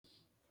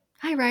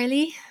Hi,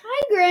 Riley.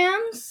 Hi,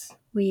 Grams.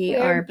 We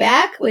are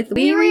back with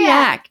We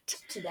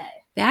React today.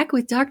 Back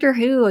with Doctor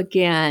Who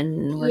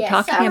again. We're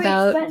talking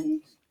about...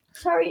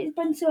 Sorry it's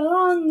been so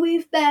long.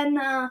 We've been...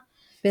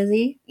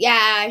 busy?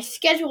 Yeah, our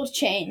schedule's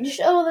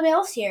changed. Oh, the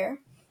mail's here.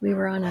 We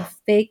were on a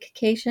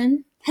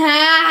vacation. Ha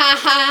ha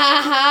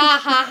ha ha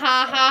ha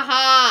ha ha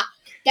ha.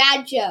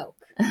 Dad joke.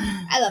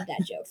 I love dad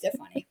jokes. They're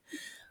funny.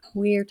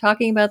 We are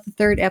talking about the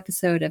third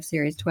episode of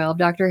Series 12,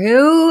 Doctor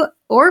Who,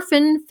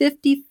 Orphan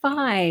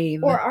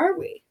 55. Or are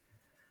we?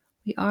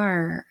 We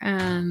are.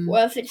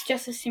 Well, if it's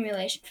just a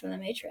simulation from the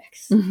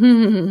Matrix.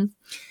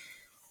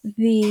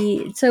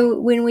 So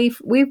when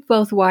we've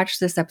both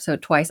watched this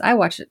episode twice. I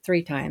watched it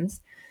 3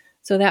 times,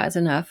 so that was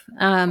enough.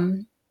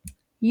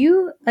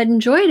 You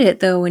enjoyed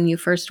it though when you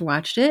first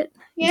watched it.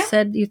 Yeah. You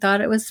said you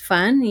thought it was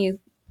fun. You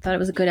thought it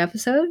was a good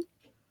episode.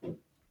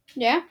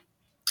 Yeah.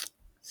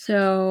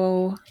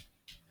 So,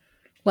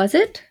 was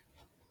it?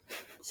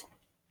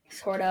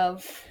 Sort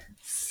of.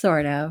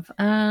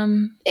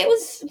 It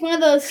was one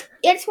of those.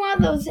 It's one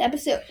of those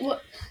episodes.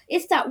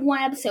 It's that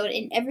one episode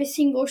in every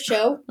single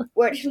show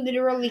where it's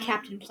literally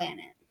Captain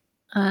Planet.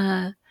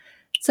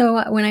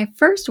 So when I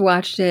first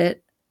watched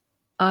it,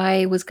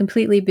 I was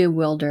completely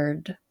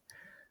bewildered.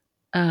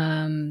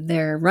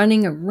 They're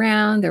running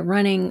around. They're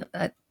running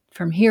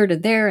from here to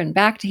there and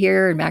back to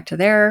here and back to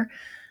there.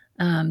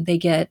 They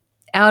get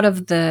out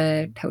of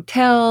the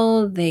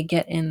hotel. They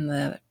get in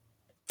the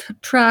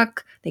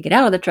truck. They get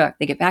out of the truck.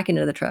 They get back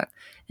into the truck.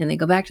 And they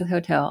go back to the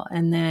hotel.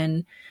 And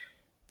then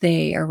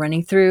they are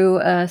running through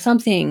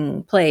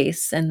something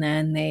place. And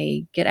then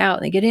they get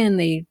out. They get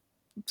in.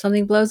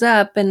 Something blows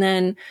up. And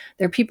then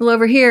there are people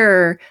over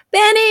here.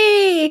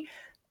 Benny!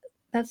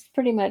 That's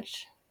pretty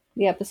much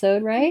the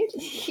episode, right?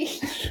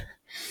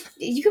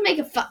 You could make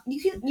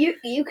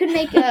you could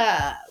make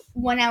a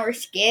 1-hour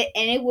skit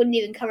and it wouldn't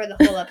even cover the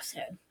whole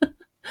episode.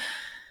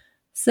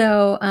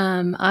 So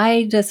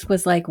I just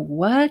was like,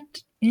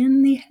 what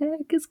in the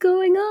heck is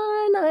going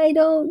on? I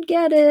don't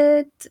get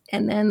it.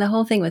 And then the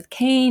whole thing with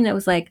Kane, it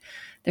was like,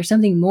 there's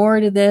something more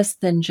to this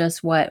than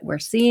just what we're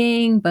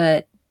seeing,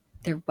 but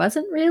there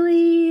wasn't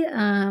really.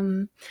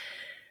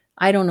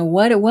 I don't know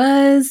what it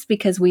was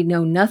because we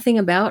know nothing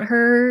about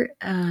her.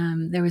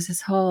 There was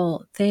this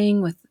whole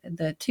thing with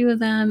the two of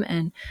them.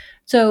 And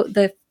so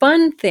the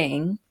fun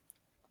thing,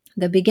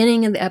 the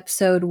beginning of the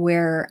episode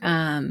where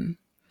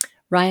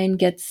Ryan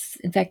gets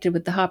infected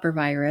with the Hopper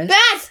virus.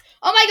 Bats!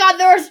 Oh my God,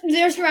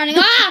 there's running.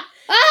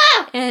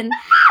 And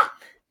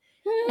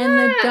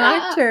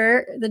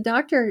the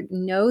doctor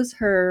knows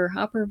her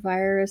Hopper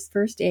virus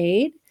first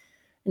aid,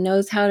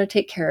 knows how to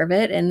take care of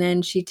it, and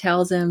then she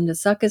tells him to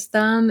suck his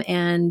thumb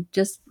and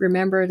just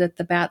remember that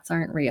the bats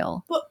aren't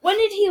real. But when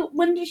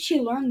did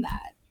she learn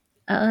that?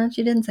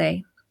 She didn't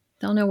say.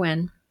 Don't know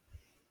when.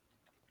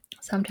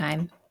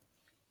 Sometime.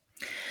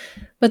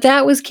 But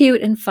that was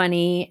cute and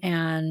funny,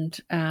 and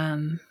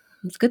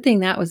it's a good thing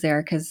that was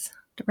there because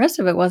the rest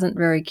of it wasn't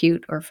very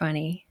cute or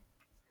funny.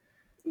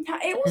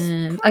 It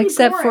was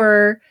except boring.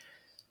 For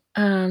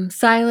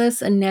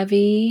Silas and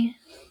Nevi.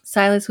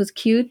 Silas was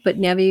cute, but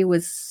Nevi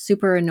was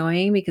super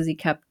annoying because he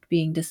kept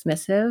being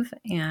dismissive,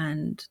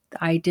 and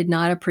I did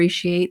not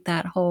appreciate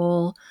that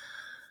whole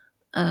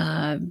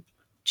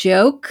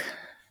joke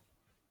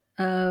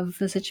of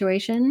the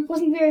situation. It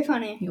wasn't very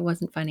funny. It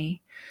wasn't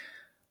funny.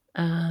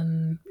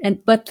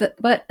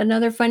 But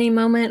another funny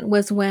moment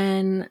was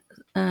when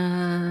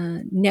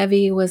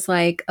Nevi was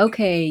like,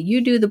 okay,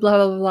 you do the blah,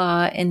 blah,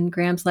 blah. And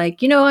Graham's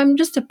like, I'm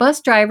just a bus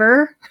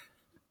driver.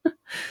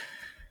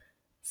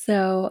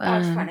 So that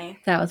was funny.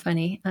 That was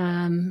funny.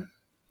 And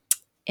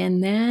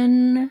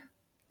then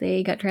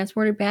they got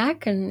transported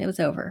back and it was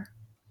over.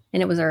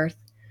 And it was Earth.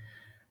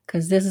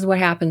 Because this is what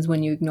happens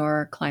when you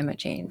ignore climate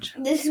change.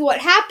 This is what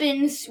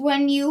happens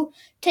when you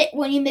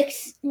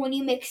mix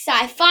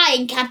sci-fi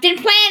and Captain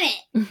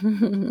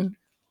Planet.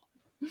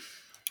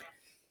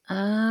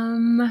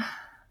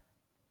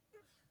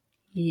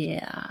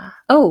 Yeah.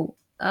 Oh,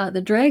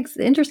 the dregs.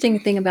 The interesting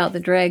thing about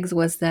the dregs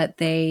was that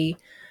they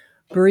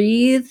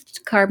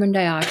breathed carbon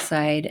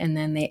dioxide and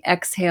then they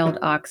exhaled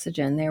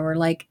oxygen. They were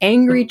like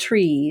angry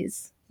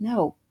trees.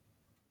 No.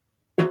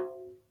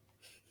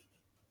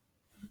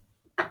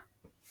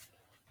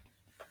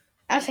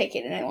 I'll take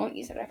it and I won't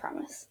use it, I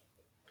promise.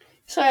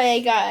 So I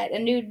got a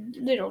new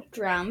little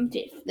drum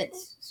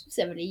that's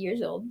 70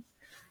 years old.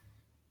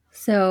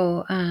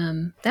 So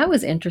that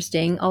was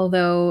interesting,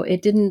 although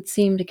it didn't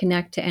seem to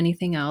connect to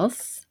anything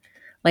else.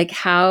 Like,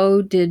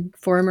 how did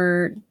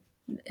former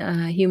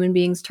human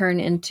beings turn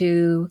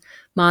into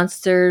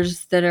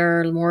monsters that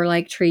are more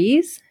like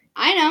trees?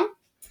 I know.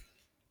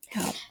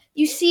 How?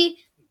 You see,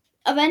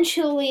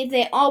 eventually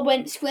they all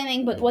went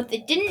swimming, but what they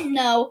didn't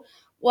know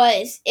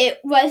was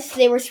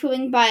they were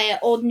swimming by an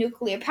old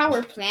nuclear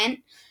power plant,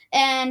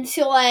 and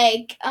so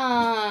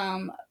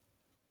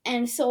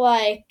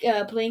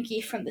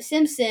Blinky from The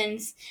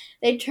Simpsons,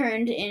 they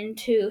turned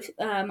into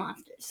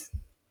monsters.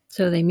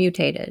 So they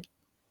mutated.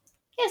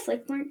 Yes,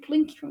 like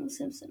Blinky from The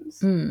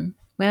Simpsons.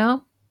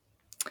 Well,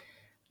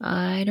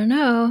 I don't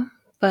know.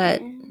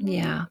 But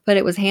yeah, but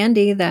it was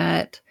handy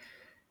that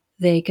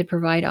they could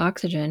provide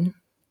oxygen.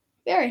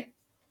 Very.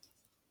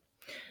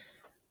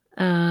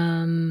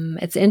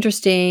 It's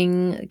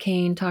interesting,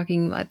 Kane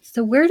talking about,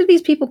 so where do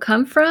these people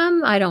come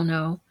from? I don't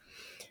know.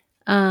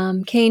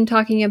 Kane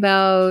talking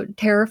about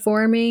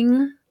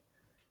terraforming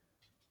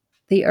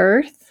the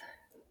earth.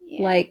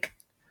 Yeah. Like,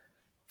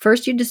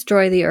 first you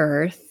destroy the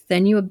earth,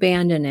 then you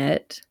abandon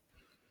it.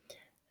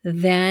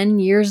 Then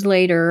years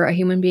later, a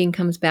human being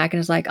comes back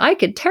and is like, I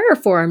could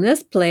terraform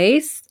this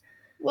place.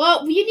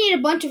 Well, you need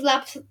a bunch of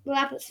lapis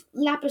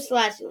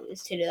lazuli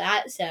to do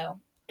that, so.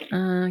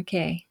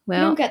 Okay, I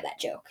well, don't get that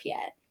joke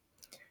yet.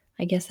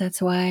 I guess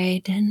that's why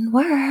it didn't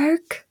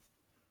work.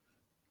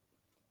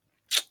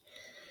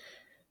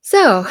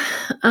 So,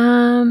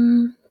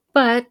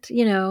 but,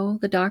 you know,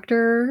 the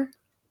doctor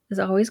is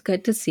always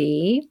good to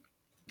see.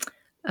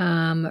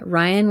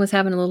 Ryan was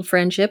having a little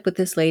friendship with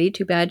this lady.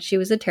 Too bad she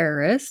was a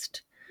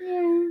terrorist.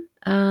 Yeah.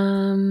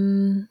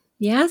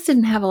 Yas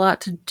didn't have a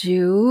lot to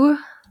do.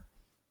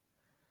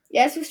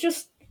 Yes, was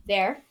just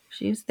there.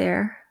 She was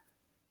there.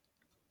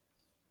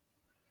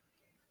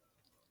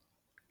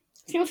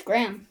 It was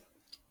Graham.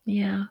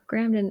 Yeah,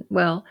 Graham didn't.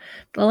 Well,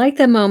 I like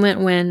the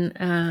moment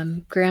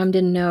when Graham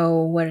didn't know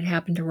what had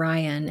happened to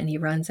Ryan, and he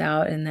runs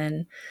out and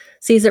then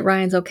sees that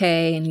Ryan's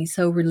okay, and he's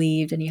so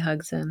relieved, and he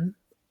hugs him.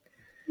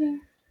 Yeah.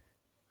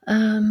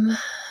 Um.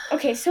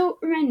 Okay, so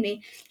remind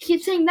me.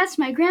 Keep saying that's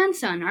my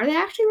grandson. Are they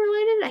actually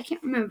related? I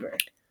can't remember.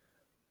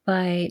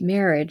 By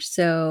marriage.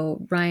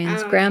 So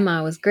Ryan's Oh,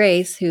 grandma was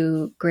Grace,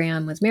 who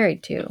Graham was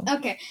married to.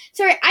 Okay,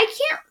 sorry, I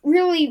can't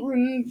really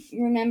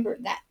remember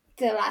that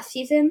the last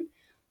season.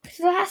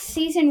 The last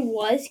season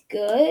was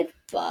good,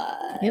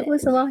 but It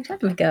was a long time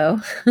ago.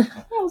 yeah,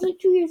 it was like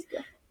 2 years ago.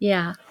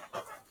 Yeah.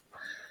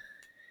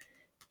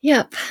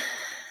 Yep.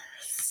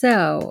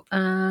 So,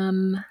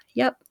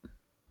 yep.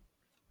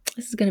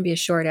 This is going to be a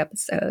short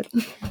episode.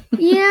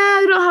 Yeah,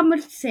 I don't have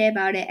much to say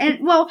about it.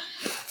 And well,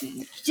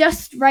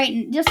 just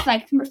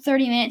like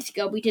 30 minutes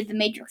ago, we did the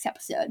Matrix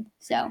episode,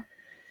 so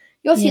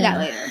you'll see that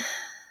later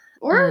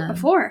or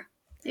before.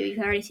 Maybe you've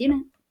already seen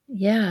it.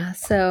 Yeah.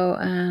 So,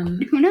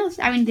 who knows?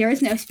 I mean, there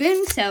is no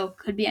spoon, so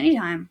could be any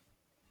time.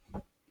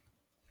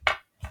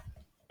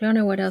 Don't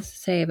know what else to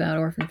say about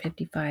Orphan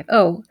 55.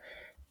 Oh,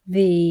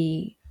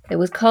 it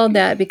was called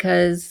that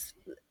because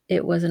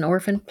it was an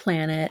orphan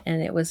planet,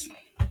 and it was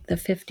the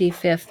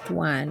 55th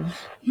one.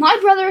 My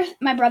brother,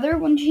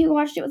 when he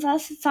watched it with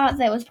us, thought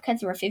that it was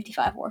because there were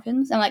 55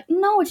 orphans. I'm like,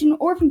 no, it's an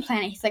orphan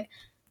planet. He's like,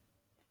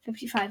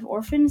 55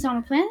 orphans on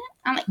a planet?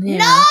 I'm like,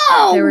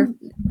 no!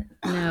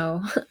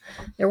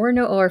 There were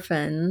no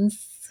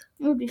orphans.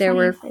 It would be there funny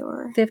were if they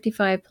were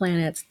 55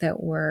 planets that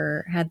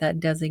had that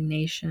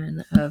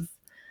designation of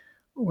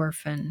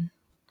orphan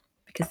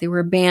because they were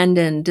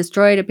abandoned,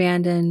 destroyed,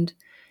 abandoned,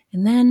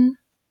 and then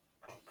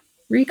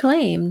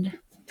reclaimed.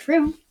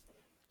 True.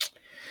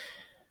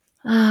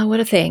 What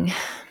a thing.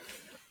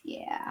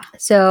 Yeah.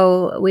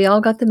 So we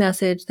all got the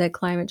message that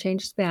climate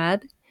change is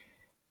bad,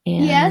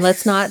 and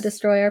let's not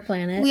destroy our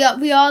planet.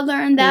 We all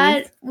learned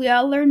that. We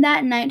all learned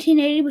that in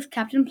 1980 with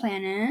Captain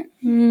Planet.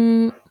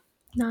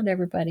 Not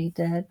everybody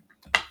did.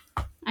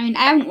 I mean,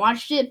 I haven't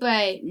watched it, but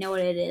I know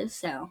what it is.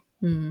 So,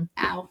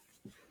 ow,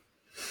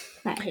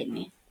 that hit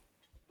me.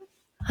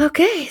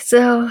 Okay,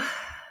 so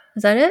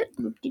is that it?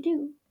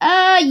 Whoop-de-doo.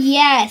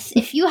 Yes.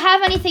 If you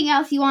have anything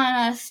else you want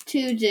us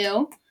to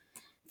do,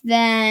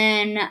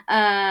 then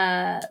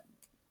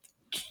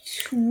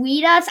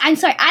tweet us. I'm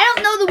sorry, I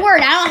don't know the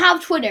word. I don't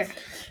have Twitter.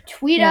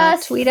 Tweet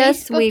us. Tweet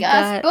us. Facebook We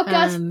us. got Book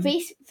us.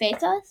 Face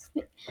us.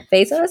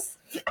 Face us.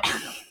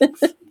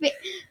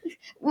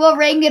 Will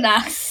Reagan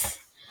us.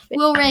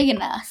 Will Reagan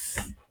us.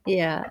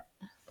 Yeah.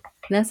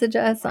 Message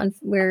us on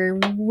where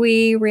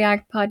We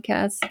React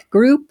Podcast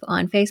group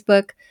on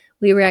Facebook.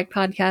 We React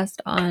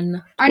Podcast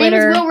on Our Twitter.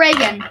 name is Will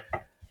Reagan.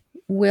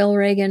 Will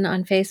Reagan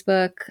on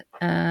Facebook.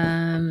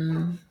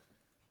 That's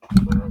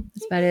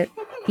about it.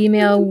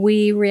 Email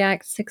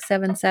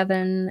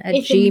wereact677 at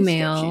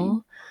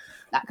gmail.com.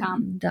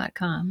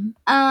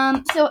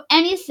 So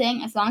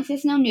anything, as long as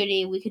there's no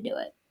nudity, we could do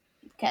it.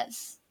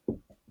 Because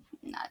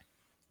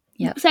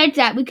besides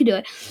that, we could do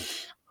it.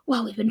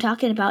 Well, we've been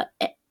talking about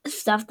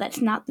stuff that's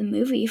not the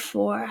movie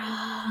for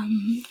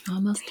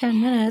almost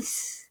 10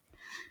 minutes.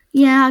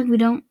 Yeah, we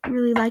don't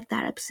really like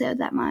that episode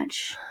that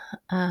much.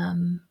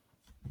 I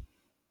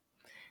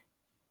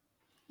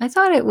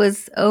thought it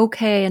was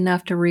okay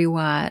enough to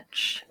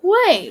rewatch.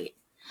 Wait,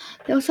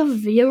 they also have a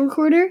video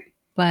recorder?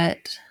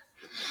 But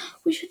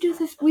we should do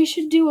this. We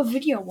should do a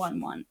video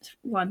one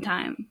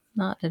time.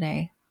 Not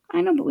today.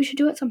 I know, but we should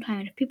do it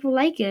sometime if people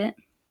like it.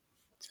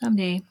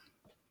 Someday.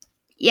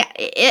 Yeah,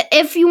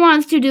 if you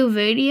want us to do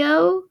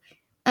video,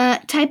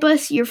 type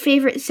us your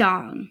favorite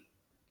song.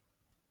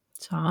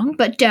 Song?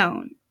 But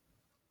don't.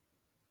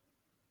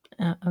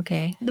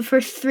 Okay. The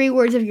first 3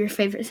 words of your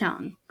favorite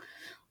song.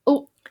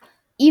 Oh,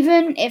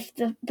 even if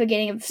the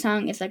beginning of the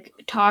song is like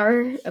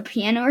guitar, a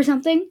piano, or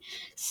something,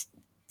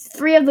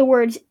 3 of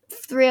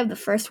the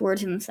first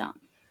words in the song.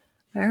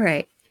 All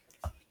right.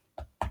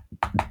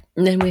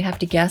 And then we have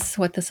to guess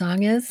what the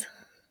song is.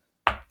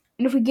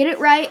 And if we get it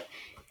right,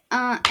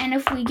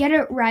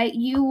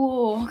 you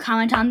will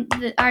comment on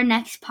our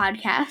next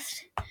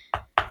podcast,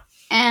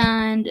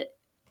 and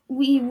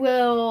we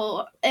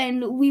will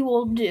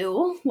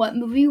do what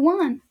movie we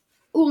want.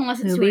 Ooh, unless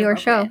it's movie or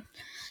show.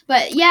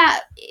 But yeah,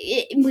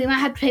 we might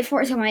have to pay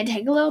for it, so it might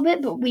take a little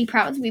bit, but we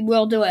promise we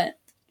will do it.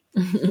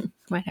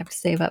 Might have to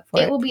save up for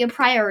it. It will be a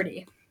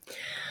priority.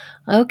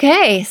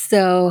 Okay,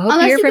 so hope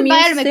to hear from you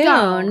soon.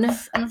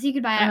 Unless you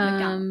could buy it at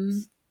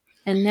McDonald's.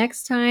 And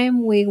next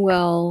time we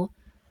will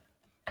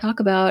talk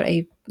about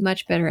a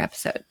much better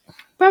episode.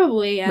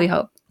 Probably, yeah. We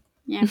hope.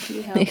 Yeah,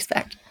 we hope. We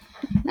expect.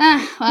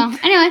 Well,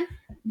 anyway.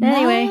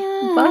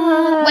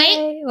 Bye.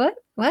 Wait.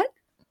 What?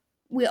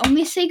 We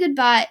only say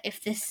goodbye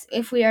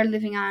if we are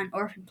living on an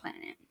orphan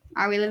planet.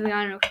 Are we living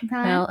on an orphan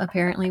planet? Well,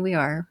 apparently we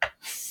are.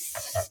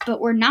 But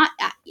we're not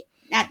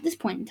at this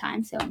point in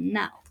time, so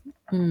no.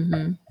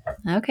 Mm-hmm.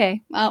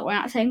 Okay. Well, we're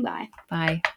not saying bye. Bye.